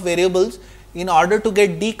transformation of variables in order to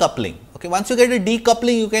get decoupling. Okay. Once you get a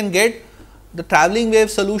decoupling, you can get the travelling wave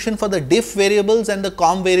solution for the diff variables and the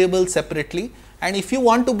com variables separately, and if you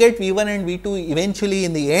want to get V 1 and V 2 eventually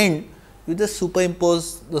in the end, you just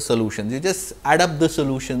superimpose the solutions, you just add up the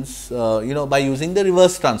solutions by using the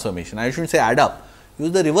reverse transformation. I should not say add up,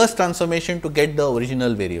 use the reverse transformation to get the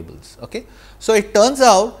original variables. Okay. So, it turns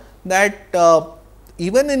out that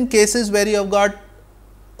even in cases where you have got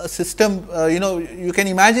a system, you can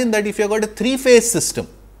imagine that if you have got a 3-phase system.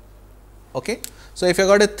 Okay. So, if you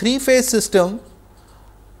have got a 3-phase system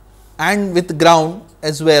and with ground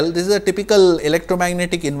as well, this is a typical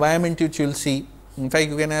electromagnetic environment which you will see. In fact,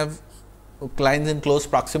 you can have lines in close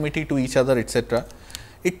proximity to each other, etc.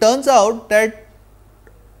 It turns out that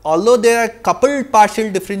although there are coupled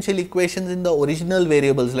partial differential equations in the original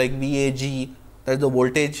variables like V A G that is the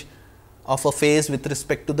voltage of a phase with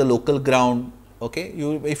respect to the local ground. Okay.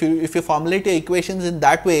 If you formulate your equations in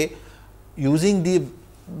that way, using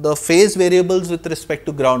the phase variables with respect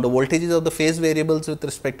to ground, the voltages of the phase variables with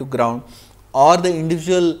respect to ground, or the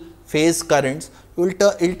individual phase currents, it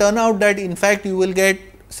will turn out that in fact you will get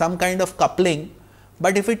some kind of coupling.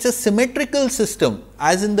 But if it is a symmetrical system,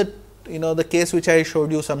 as in the the case which I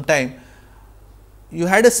showed you sometime, you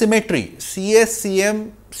had a symmetry CS,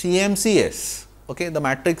 CM, CM, CS. Okay, the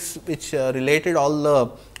matrix which related all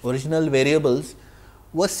the original variables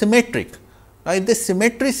was symmetric. Now, if the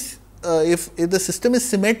symmetry, if the system is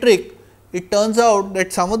symmetric, it turns out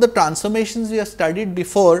that some of the transformations we have studied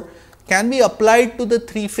before can be applied to the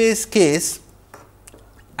 3-phase case,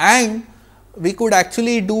 and we could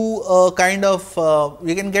actually do a kind of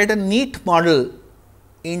we can get a neat model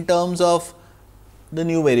in terms of the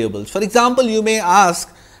new variables. For example, you may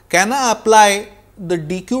ask, can I apply the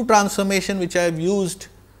dq transformation which I have used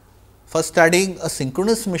for studying a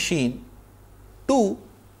synchronous machine to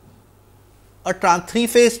a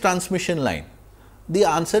 3-phase transmission line? The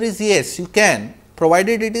answer is yes, you can,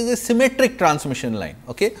 provided it is a symmetric transmission line.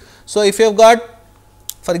 Okay. So, if you have got,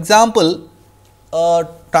 for example, a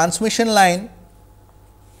transmission line,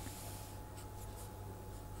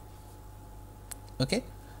 okay,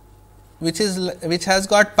 which has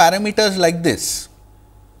got parameters like this.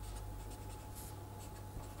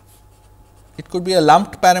 It could be a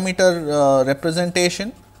lumped parameter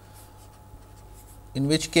representation, in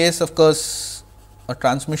which case of course, a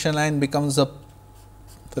transmission line becomes a,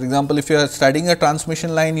 for example, if you are studying a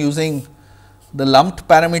transmission line using the lumped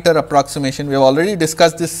parameter approximation, we have already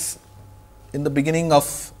discussed this in the beginning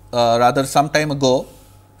of rather some time ago.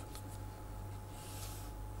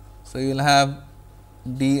 So, you will have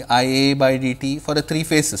d I A by dt for a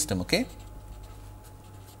 3-phase system, okay,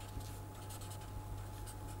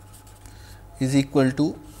 is equal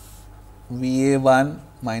to V A 1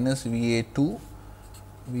 minus V A 2,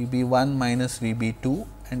 V B 1 minus V B 2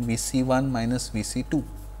 and V C 1 minus V C 2.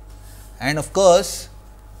 And of course,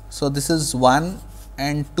 so this is 1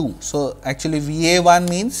 and 2. So, actually V A 1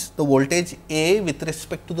 means the voltage A with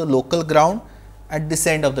respect to the local ground at this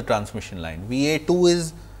end of the transmission line. V A 2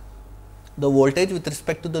 is the voltage with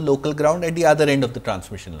respect to the local ground at the other end of the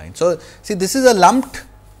transmission line. So, see, this is a lumped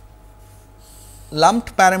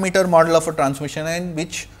parameter model of a transmission line,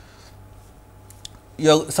 which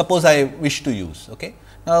suppose I wish to use. Okay.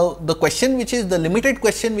 Now, the question which is the limited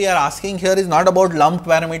question we are asking here is not about lumped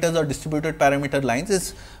parameters or distributed parameter lines,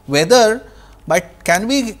 is whether can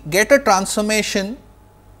we get a transformation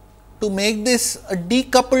to make this a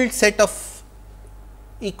decoupled set of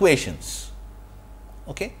equations.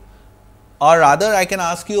 Okay. Or rather, I can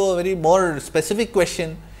ask you a very more specific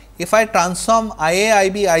question. If I transform I A, I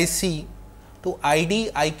B, I C to I D,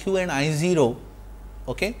 I Q and I 0,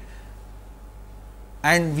 okay,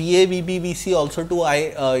 and V A, V B, V C also to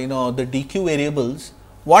the dq variables,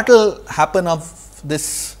 what will happen of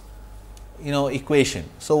this equation?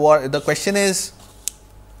 So, what the question is,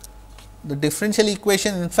 the differential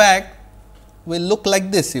equation in fact will look like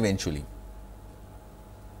this eventually.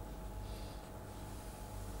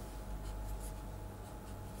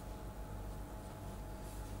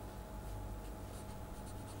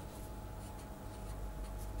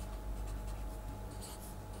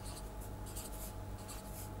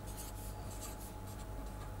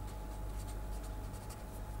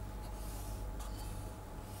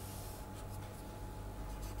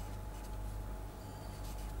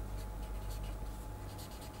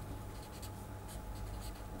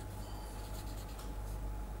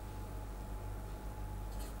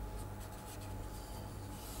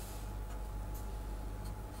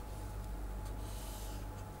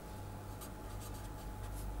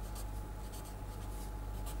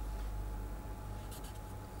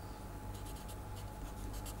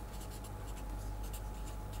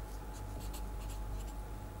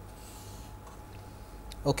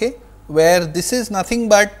 Okay, where this is nothing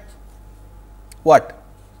but what?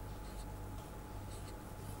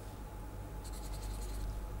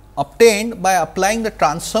 Obtained by applying the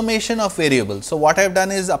transformation of variables. So, what I have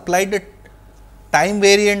done is applied the time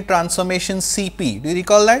variant transformation C P. Do you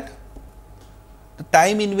recall that? The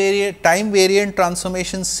time variant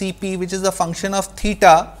transformation C P, which is a function of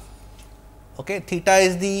theta. Okay, theta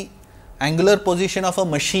is the angular position of a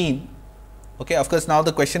machine. Okay, of course, now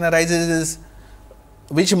the question arises is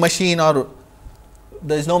which machine, or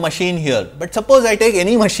there is no machine here, but suppose I take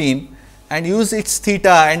any machine and use its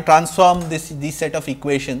theta and transform this set of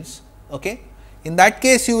equations. Okay. In that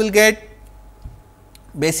case, you will get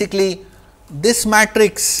basically this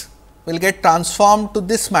matrix will get transformed to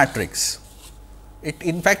this matrix. it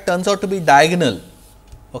in fact turns out to be diagonal.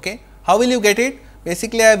 Okay. How will you get it?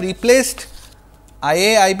 Basically, I have replaced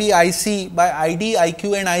IA, IB, IC by ID,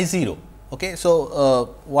 IQ and I0. Okay.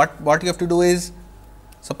 So, what you have to do is,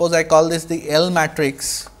 suppose I call this the L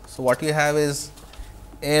matrix. So, what you have is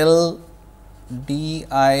L D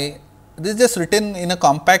I, this is just written in a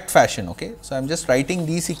compact fashion. Okay. So, I am just writing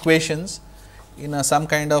these equations in a some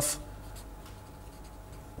kind of,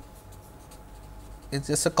 it is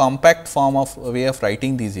just a compact form of a way of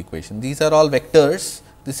writing these equations. These are all vectors,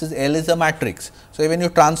 this is L is a matrix. So, when you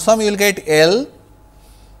transform, you will get L,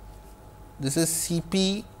 this is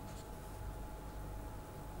Cp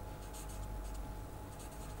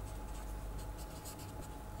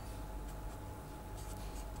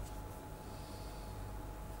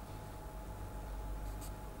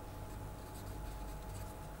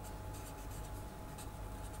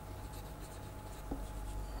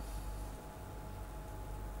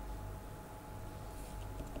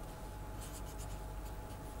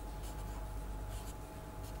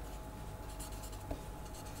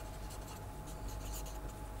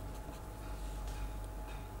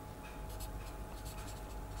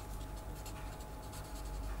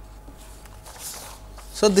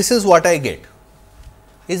So, this is what I get.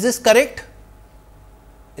 Is this correct?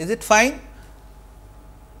 Is it fine?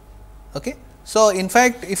 Okay. So, in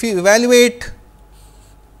fact, if you evaluate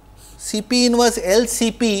Cp inverse L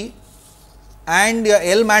Cp and your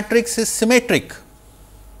L matrix is symmetric,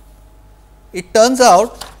 it turns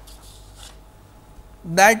out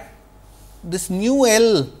that this new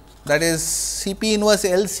L, that is Cp inverse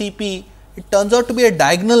L Cp, it turns out to be a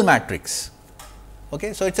diagonal matrix.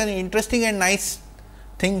 Okay. So, it is an interesting and nice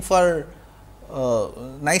thing for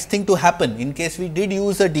nice thing to happen in case we did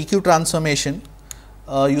use a DQ transformation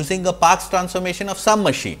using a Parkes transformation of some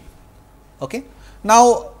machine. Okay.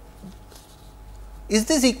 Now, is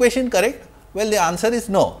this equation correct? Well, the answer is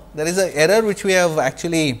no. There is an error which we have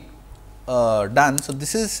actually done. So,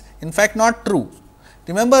 this is in fact not true.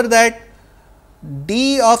 Remember that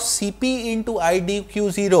d of Cp into I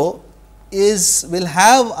dq 0 is will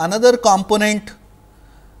have another component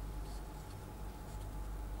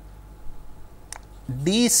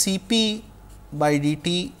dCp by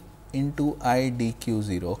dt into I dq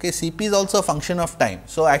 0. Okay. Cp is also a function of time.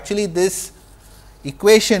 So, actually this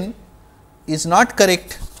equation is not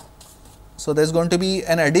correct. So, there is going to be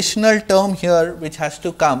an additional term here which has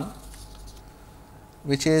to come,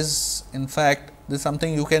 which is in fact this is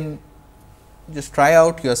something you can just try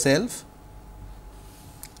out yourself.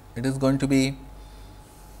 It is going to be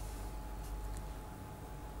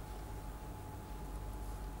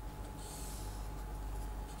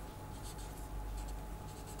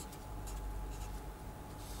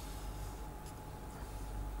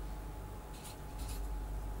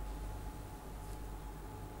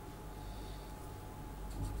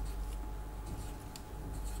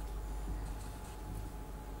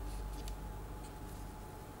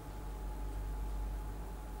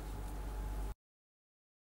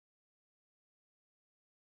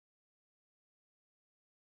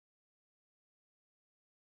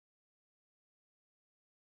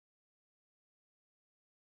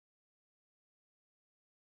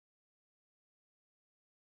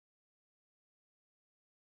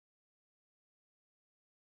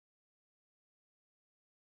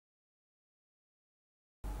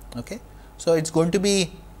okay. So, it is going to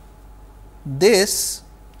be this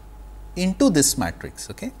into this matrix.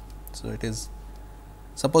 Okay. So, it is,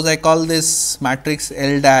 suppose I call this matrix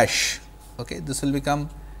L dash, okay, this will become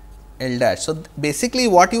L dash. So, basically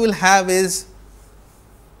what you will have is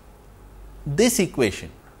this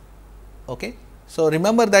equation. Okay. So,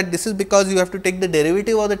 remember that this is because you have to take the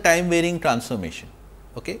derivative of the time varying transformation,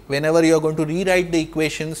 okay, whenever you are going to rewrite the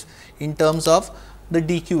equations in terms of the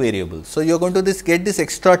dq variables. So, you are going to get this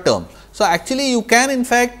extra term. So, actually you can in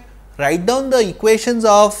fact write down the equations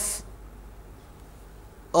of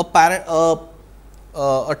a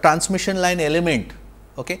transmission line element.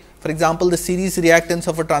 Okay. For example, the series reactance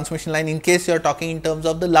of a transmission line in case you are talking in terms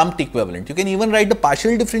of the lumped equivalent. You can even write the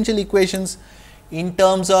partial differential equations in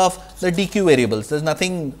terms of the dq variables. There is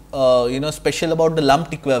nothing special about the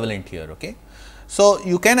lumped equivalent here. Okay. So,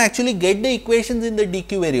 you can actually get the equations in the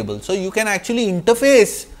dq variable. So, you can actually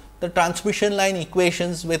interface the transmission line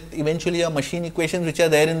equations with eventually a machine equations which are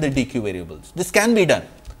there in the dq variables. This can be done.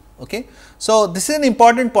 Okay. So, this is an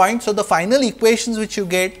important point. So, the final equations which you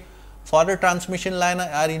get for a transmission line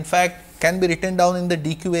are in fact can be written down in the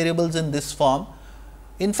dq variables in this form.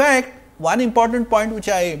 In fact, one important point which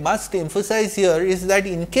I must emphasize here is that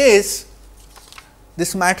in case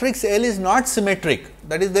this matrix L is not symmetric,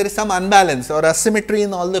 that is there is some unbalance or asymmetry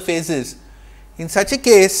in all the phases. In such a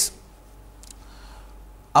case,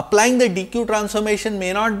 applying the DQ transformation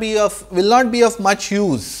will not be of much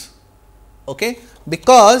use, okay,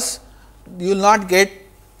 because you will not get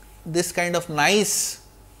this kind of nice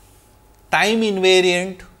time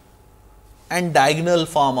invariant and diagonal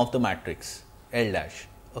form of the matrix L dash.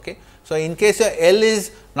 Okay. So, in case your L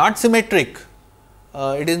is not symmetric,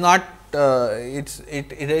 it is not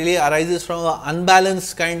it really arises from an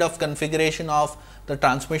unbalanced kind of configuration of the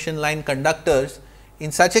transmission line conductors.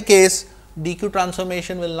 In such a case, DQ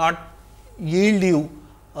transformation will not yield you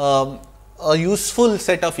a useful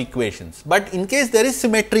set of equations, but in case there is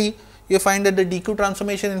symmetry, you find that the DQ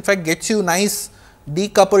transformation in fact gets you nice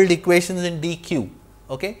decoupled equations in DQ,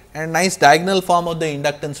 okay, and nice diagonal form of the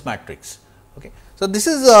inductance matrix. Okay. So, this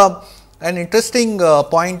is an interesting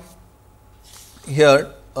point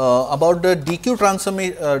here about the DQ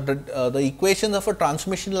transformation, the equations of a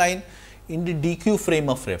transmission line in the DQ frame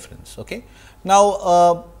of reference. Okay.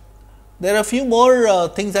 Now, there are a few more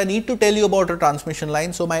things I need to tell you about a transmission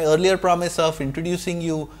line. So, my earlier promise of introducing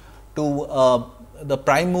you to the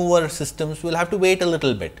prime mover systems will have to wait a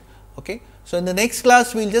little bit. Okay. So, in the next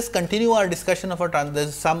class we will just continue our discussion of there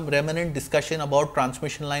is some remnant discussion about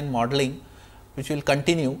transmission line modeling, which will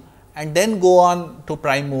continue, and then go on to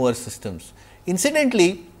prime mover systems.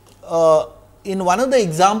 Incidentally, in one of the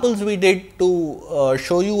examples we did to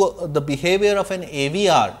show you the behavior of an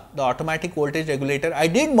AVR, the automatic voltage regulator, I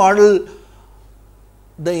did model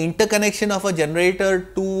the interconnection of a generator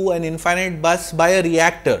to an infinite bus by a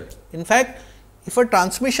reactor. In fact, if a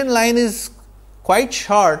transmission line is quite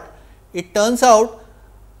short, it turns out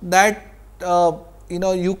that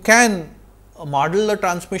you can model the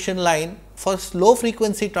transmission line for low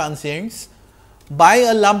frequency transients by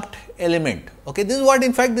a lumped element. Okay. This is what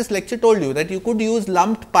in fact this lecture told you, that you could use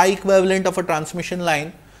lumped pi equivalent of a transmission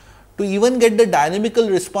line to even get the dynamical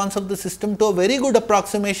response of the system to a very good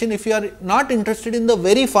approximation if you are not interested in the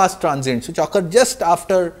very fast transients which occur just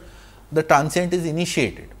after the transient is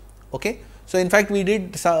initiated. Okay. So, in fact, we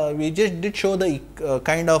just did show the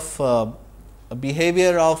kind of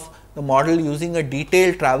behavior of the model using a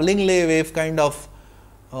detailed travelling wave kind of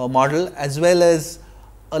model as well as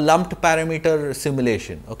a lumped parameter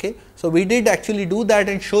simulation. Okay. So, we did actually do that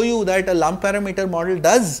and show you that a lumped parameter model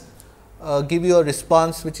does give you a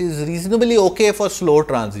response which is reasonably okay for slow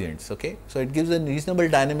transients. Okay. So, it gives a reasonable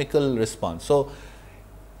dynamical response. So,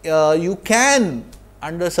 you can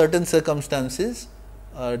under certain circumstances,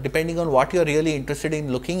 depending on what you are really interested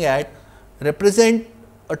in looking at, represent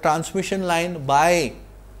a transmission line by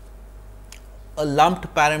a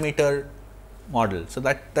lumped parameter model. So,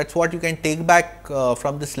 that is what you can take back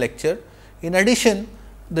from this lecture. In addition,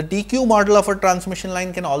 the DQ model of a transmission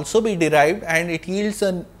line can also be derived, and it yields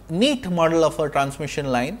a neat model of a transmission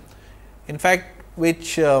line. In fact,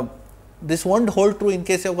 which this will not hold true in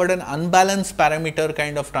case you have got an unbalanced parameter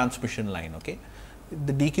kind of transmission line. Okay.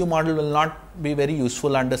 The DQ model will not be very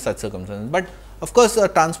useful under such circumstances, but of course, a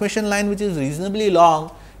transmission line which is reasonably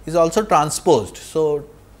long is also transposed. So,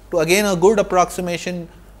 to again a good approximation,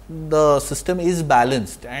 the system is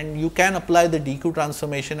balanced and you can apply the DQ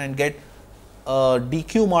transformation and get a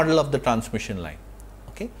DQ model of the transmission line.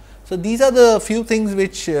 Okay. So, these are the few things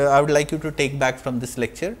which I would like you to take back from this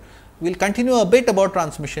lecture. We will continue a bit about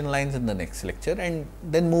transmission lines in the next lecture and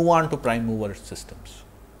then move on to prime mover systems.